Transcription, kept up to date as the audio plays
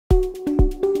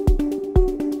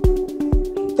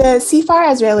The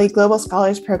CIFAR-Azrieli Global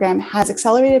Scholars Program has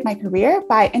accelerated my career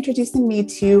by introducing me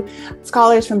to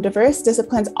scholars from diverse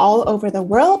disciplines all over the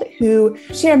world who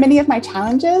share many of my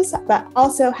challenges, but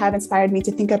also have inspired me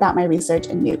to think about my research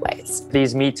in new ways.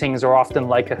 These meetings are often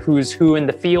like a who's who in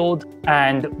the field,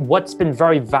 and what's been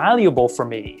very valuable for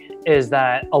me is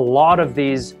that a lot of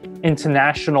these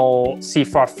international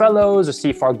CIFAR fellows or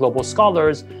CIFAR global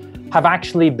scholars have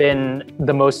actually been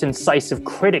the most incisive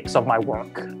critics of my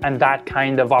work. And that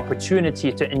kind of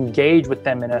opportunity to engage with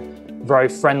them in a very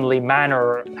friendly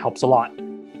manner helps a lot.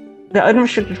 The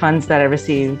unrestricted funds that I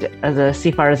received as a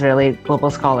CIFAR-Azrieli global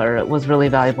scholar was really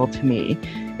valuable to me.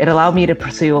 It allowed me to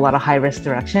pursue a lot of high-risk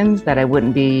directions that I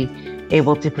wouldn't be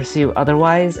able to pursue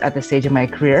otherwise at this stage of my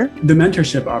career. The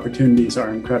mentorship opportunities are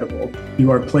incredible.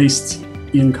 You are placed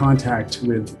in contact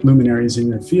with luminaries in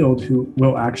your field who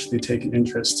will actually take an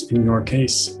interest in your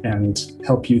case and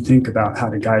help you think about how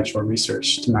to guide your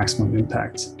research to maximum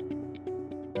impact.